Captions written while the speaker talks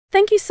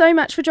Thank you so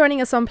much for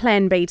joining us on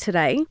Plan B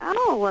today.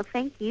 Oh, well,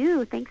 thank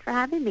you. Thanks for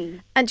having me.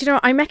 And you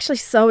know, I'm actually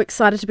so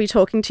excited to be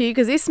talking to you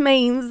because this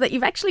means that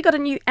you've actually got a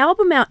new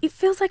album out. It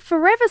feels like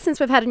forever since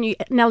we've had a new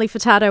Nelly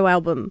Furtado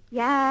album.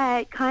 Yeah,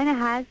 it kind of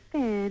has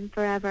been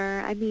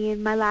forever. I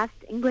mean, my last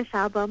English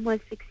album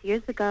was 6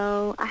 years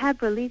ago. I have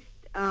released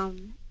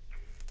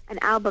an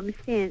album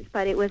since,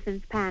 but it was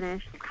in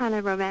Spanish. It's kind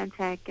of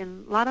romantic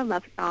and a lot of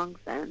love songs,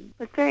 and it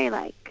was very,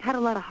 had a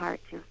lot of heart.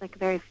 It was,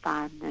 very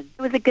fun, and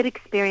it was a good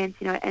experience.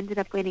 You know, it ended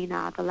up winning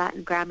the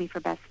Latin Grammy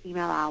for Best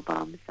Female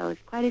Album, so it was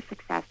quite a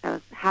success. I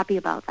was happy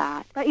about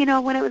that. But, you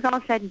know, when it was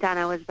all said and done,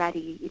 I was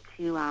ready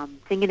to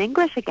sing in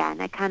English again.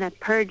 I kind of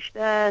purged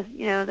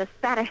the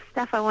Spanish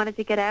stuff I wanted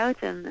to get out,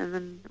 and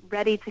then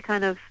ready to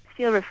kind of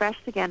feel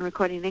refreshed again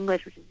recording in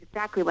English, which is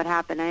exactly what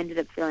happened. I ended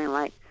up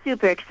feeling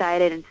super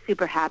excited and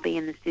super happy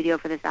in the studio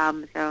for this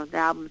album. So the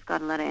album's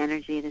got a lot of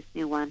energy, this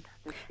new one,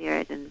 the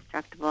Spirit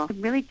Indestructible.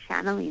 I'm really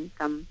channeling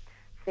some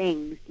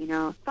things,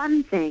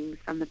 fun things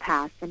from the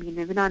past. I mean,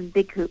 even on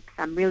Big Hoops,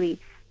 I'm really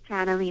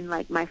channeling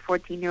my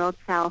 14-year-old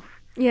self.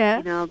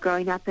 Yeah.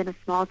 Growing up in a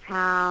small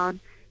town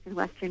in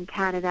Western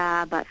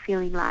Canada, but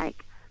feeling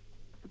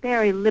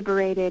very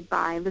liberated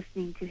by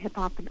listening to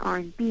hip-hop and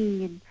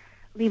R&B and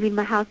leaving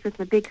my house with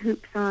my big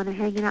hoops on and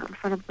hanging out in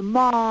front of the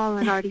mall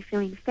and already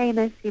feeling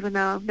famous, even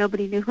though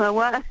nobody knew who I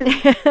was.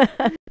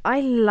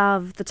 I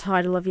love the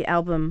title of your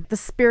album, The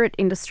Spirit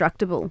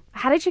Indestructible.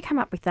 How did you come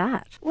up with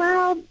that?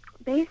 Well,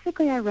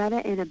 basically I read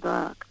it in a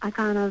book. I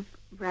kind of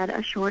read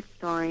a short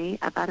story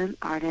about an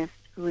artist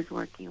who was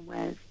working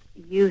with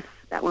youth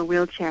that were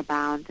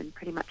wheelchair-bound and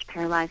pretty much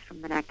paralyzed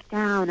from the neck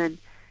down, and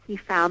he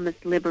found this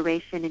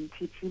liberation in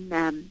teaching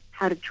them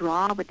how to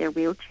draw with their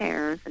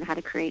wheelchairs and how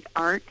to create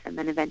art, and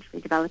then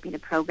eventually developing a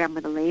program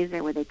with a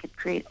laser where they could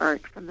create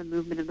art from the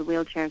movement of the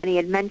wheelchair. And he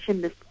had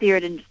mentioned the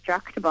Spirit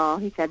Indestructible.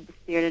 He said the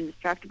Spirit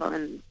Indestructible,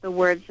 and the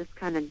words just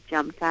kind of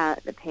jumped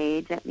out the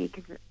page at me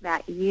because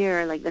that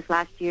year, this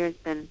last year, has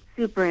been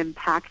super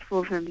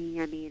impactful for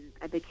me. I mean,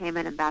 I became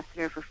an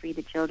ambassador for Free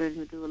the Children,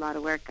 who do a lot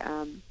of work,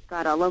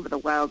 God, all over the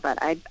world, but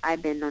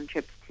I've been on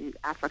trips to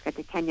Africa,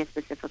 to Kenya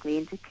specifically,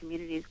 into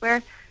communities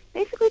where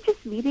basically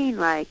just meeting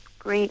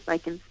great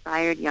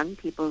inspired young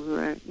people who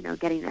are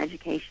getting an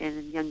education,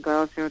 and young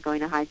girls who are going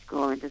to high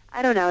school, and just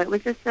I don't know, it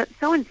was just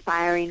so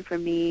inspiring for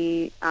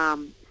me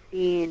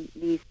seeing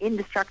these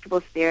indestructible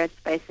spirits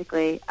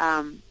basically,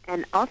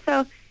 and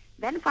also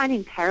then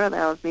finding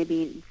parallels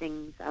maybe in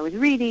things I was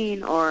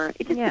reading, or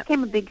it just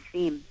became a big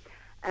theme.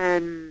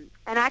 And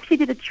I actually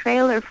did a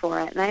trailer for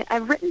it, and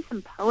I've written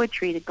some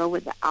poetry to go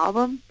with the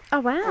album. Oh,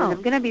 wow. And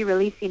I'm going to be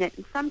releasing it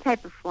in some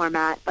type of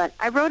format, but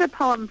I wrote a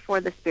poem for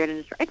the Spirit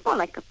Industry. It's more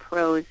like a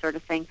prose sort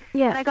of thing.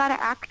 Yeah. And I got an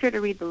actor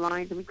to read the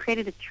lines, and we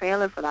created a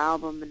trailer for the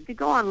album. And if you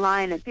go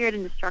online at Spirit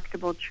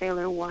Indestructible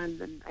Trailer 1,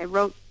 and I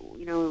wrote,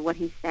 what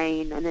he's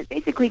saying, and it's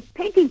basically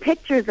painting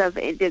pictures of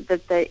the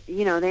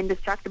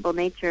indestructible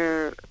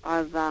nature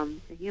of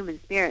the human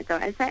spirit. So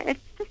it's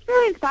just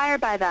really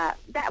inspired by that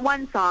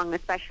one song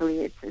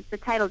especially. It's the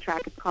title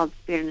track. It's called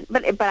Spirit,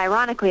 but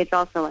ironically, it's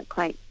also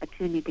quite a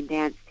tune you can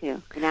dance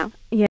to,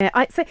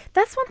 Yeah, so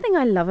that's one thing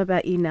I love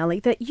about you, Nelly,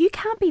 that you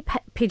can't be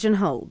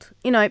pigeonholed.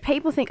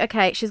 People think,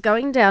 okay, she's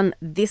going down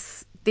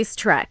this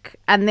track,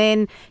 and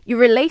then you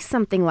release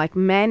something like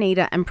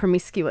Man-Eater and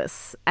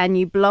Promiscuous, and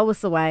you blow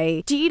us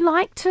away. Do you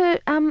like to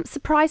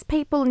surprise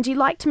people, and do you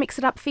like to mix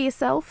it up for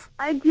yourself?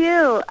 I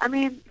do. I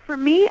mean, for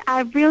me,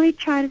 I really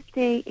try to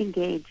stay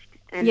engaged.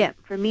 And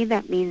for me,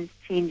 that means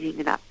changing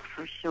it up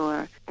for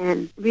sure.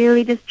 And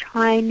really just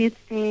trying new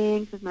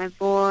things with my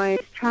voice,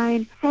 try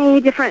and say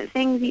different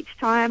things each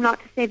time, not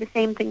to say the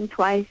same thing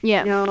twice,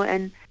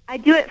 and I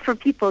do it for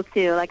people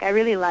too. I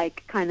really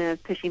like kind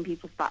of pushing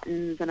people's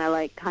buttons, and I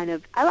like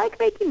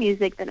making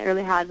music that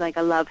really has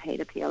a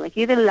love-hate appeal. You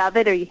either love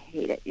it or you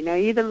hate it. You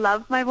either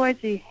love my voice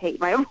or you hate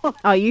my voice.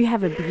 Oh, you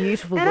have a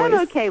beautiful voice. And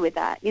I'm okay with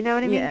that. You know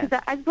what I mean?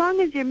 Because as long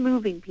as you're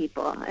moving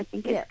people, I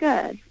think it's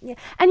good. Yeah.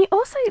 And you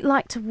also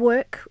like to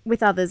work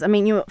with others. I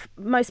mean, your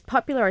most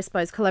popular, I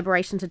suppose,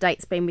 collaboration to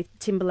date's been with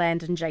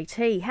Timbaland and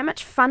JT. How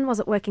much fun was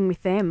it working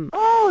with them?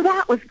 Oh,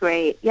 that was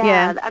great.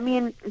 Yeah. I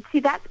mean, see,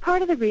 that's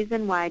part of the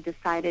reason why I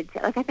decided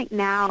to, I think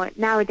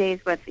nowadays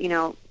with,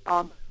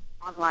 all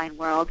online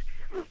world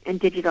and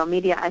digital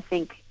media, I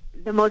think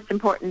the most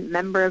important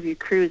member of your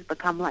crew has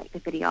become the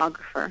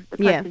videographer, the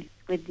person who's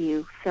with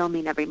you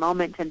filming every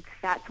moment. And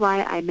that's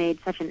why I made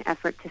such an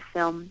effort to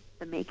film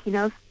the making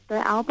of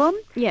the album.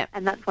 Yeah.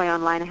 And that's why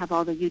online I have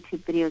all the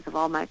YouTube videos of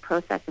all my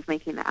process of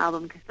making the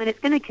album, because when it's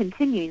going to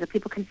continue,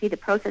 people can see the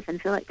process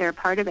and feel like they're a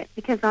part of it.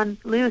 Because on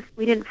Loose,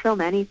 we didn't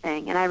film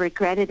anything, and I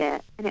regretted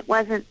it. And it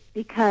wasn't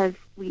because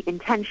we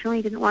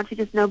intentionally didn't want to,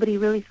 just nobody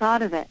really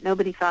thought of it.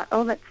 Nobody thought,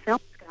 oh, let's film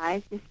this,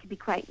 guys. This could be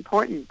quite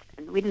important.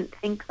 And we didn't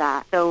think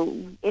that. So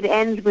it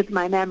ends with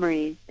my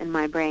memories in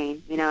my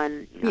brain,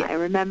 I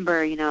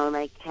remember,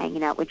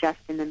 hanging out with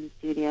Justin in the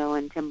studio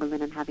and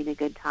Timberland and having a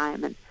good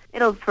time. And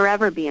it'll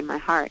forever be in my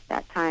heart,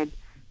 that time.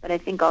 But I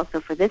think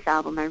also for this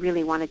album, I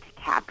really wanted to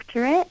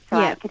capture it so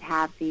I could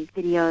have these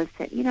videos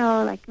that, you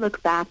know, like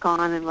look back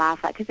on and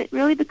laugh at, because it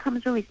really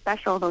becomes really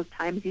special, those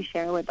times you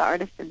share with the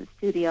artist in the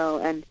studio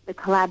and the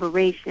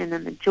collaboration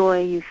and the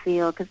joy you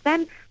feel, because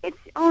then it's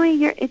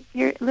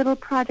your little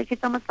project.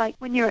 It's almost like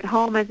when you're at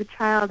home as a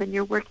child and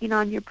you're working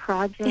on your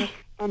project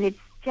and it's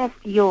just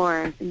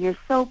yours and you're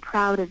so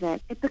proud of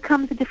it. It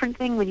becomes a different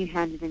thing when you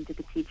hand it into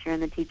the teacher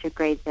and the teacher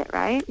grades it,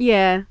 right?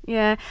 Yeah,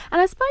 yeah. And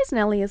I suppose,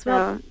 Nelly, as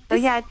well. So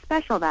yeah, it's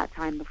special that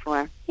time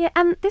before. Yeah,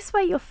 and this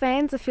way your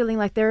fans are feeling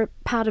like they're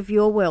part of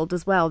your world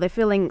as well. They're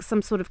feeling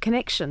some sort of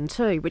connection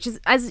too, which is,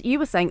 as you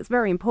were saying, it's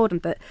very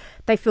important that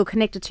they feel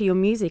connected to your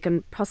music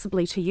and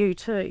possibly to you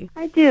too.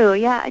 I do,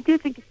 yeah. I do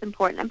think it's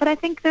important. But I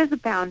think there's a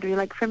boundary.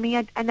 Like for me,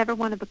 I never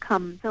want to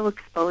become so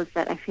exposed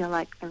that I feel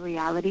like a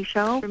reality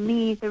show. For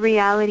me, the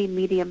reality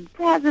medium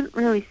doesn't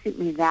really suit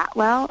me that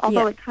well,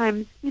 although at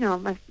times, you know,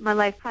 my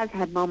life has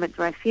had moments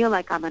where I feel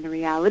like I'm on a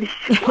reality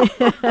show.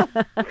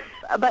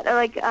 But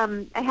like,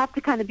 I have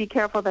to kind of be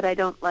careful that I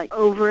don't like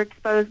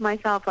overexpose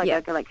myself. Like,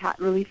 I could like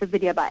release a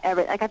video about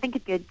everything. Like, I think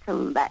it's good to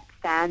let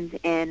fans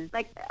in.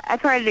 Like, I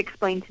tried to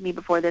explain to me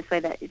before this way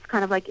that it's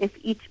kind of like if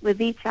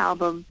with each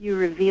album you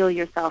reveal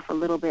yourself a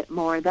little bit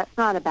more. That's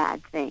not a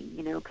bad thing,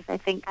 you know. Because I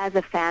think as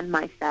a fan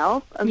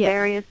myself of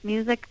various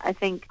music, I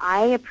think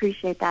I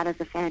appreciate that as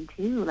a fan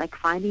too. Like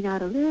finding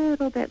out a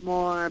little bit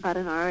more about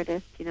an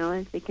artist, you know,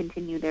 as they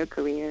continue their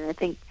career. I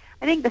think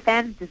the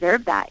fans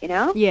deserve that, you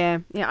know? Yeah,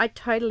 I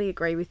totally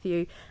agree with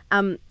you.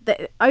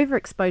 The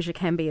overexposure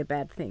can be a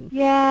bad thing.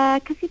 Yeah,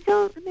 because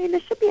there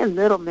should be a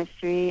little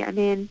mystery. I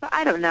mean, but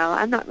I don't know.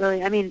 I'm not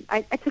really,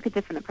 I took a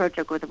different approach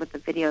with the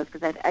videos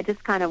because I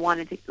just kind of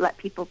wanted to let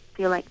people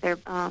feel like they're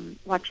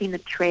watching the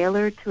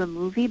trailer to a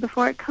movie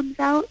before it comes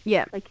out.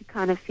 Yeah. Like you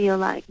kind of feel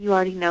like you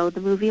already know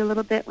the movie a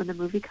little bit when the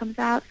movie comes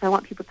out. So I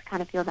want people to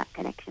kind of feel that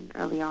connection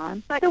early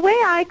on. But the way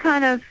I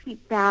kind of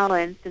keep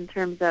balanced in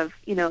terms of,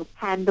 you know,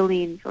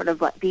 handling sort of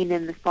like being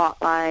in the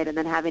spotlight and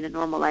then having a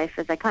normal life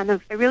is I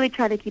really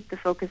try to keep the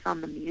focus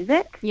on the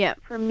music. Yeah.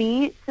 For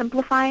me,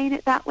 simplifying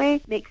it that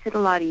way makes it a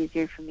lot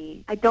easier for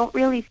me.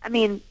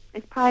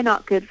 It's probably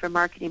not good for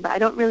marketing, but I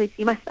don't really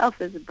see myself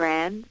as a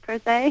brand, per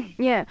se.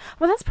 Yeah.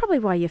 Well, that's probably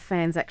why your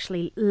fans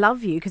actually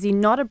love you, because you're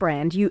not a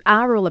brand. You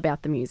are all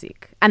about the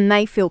music, and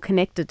they feel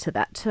connected to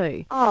that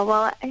too. Oh,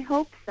 well, I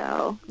hope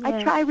so. Yeah.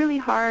 I try really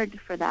hard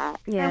for that.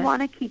 Yeah. I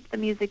want to keep the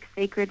music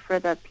sacred for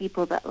the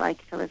people that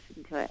like to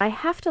listen to it. I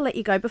have to let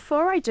you go.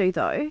 Before I do,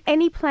 though,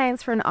 any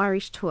plans for an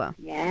Irish tour?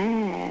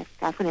 Yes,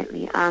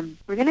 definitely.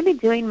 We're going to be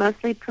doing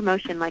mostly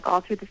promotion, like all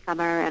through the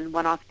summer and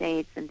one-off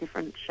dates and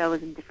different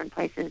shows in different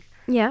places.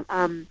 Yeah.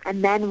 And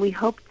then we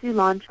hope to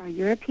launch our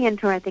European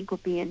tour. I think will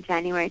be in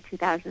January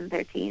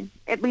 2013.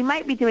 We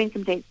might be doing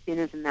some dates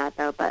sooner than that,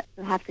 though, but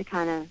we'll have to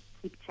kind of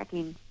keep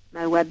checking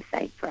my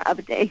website for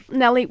updates.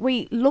 Nelly,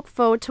 we look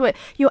forward to it.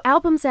 Your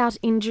album's out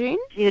in June?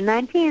 June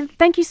 19th.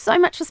 Thank you so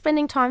much for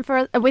spending time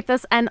with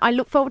us, and I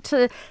look forward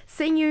to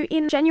seeing you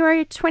in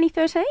January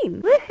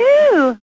 2013. Woohoo!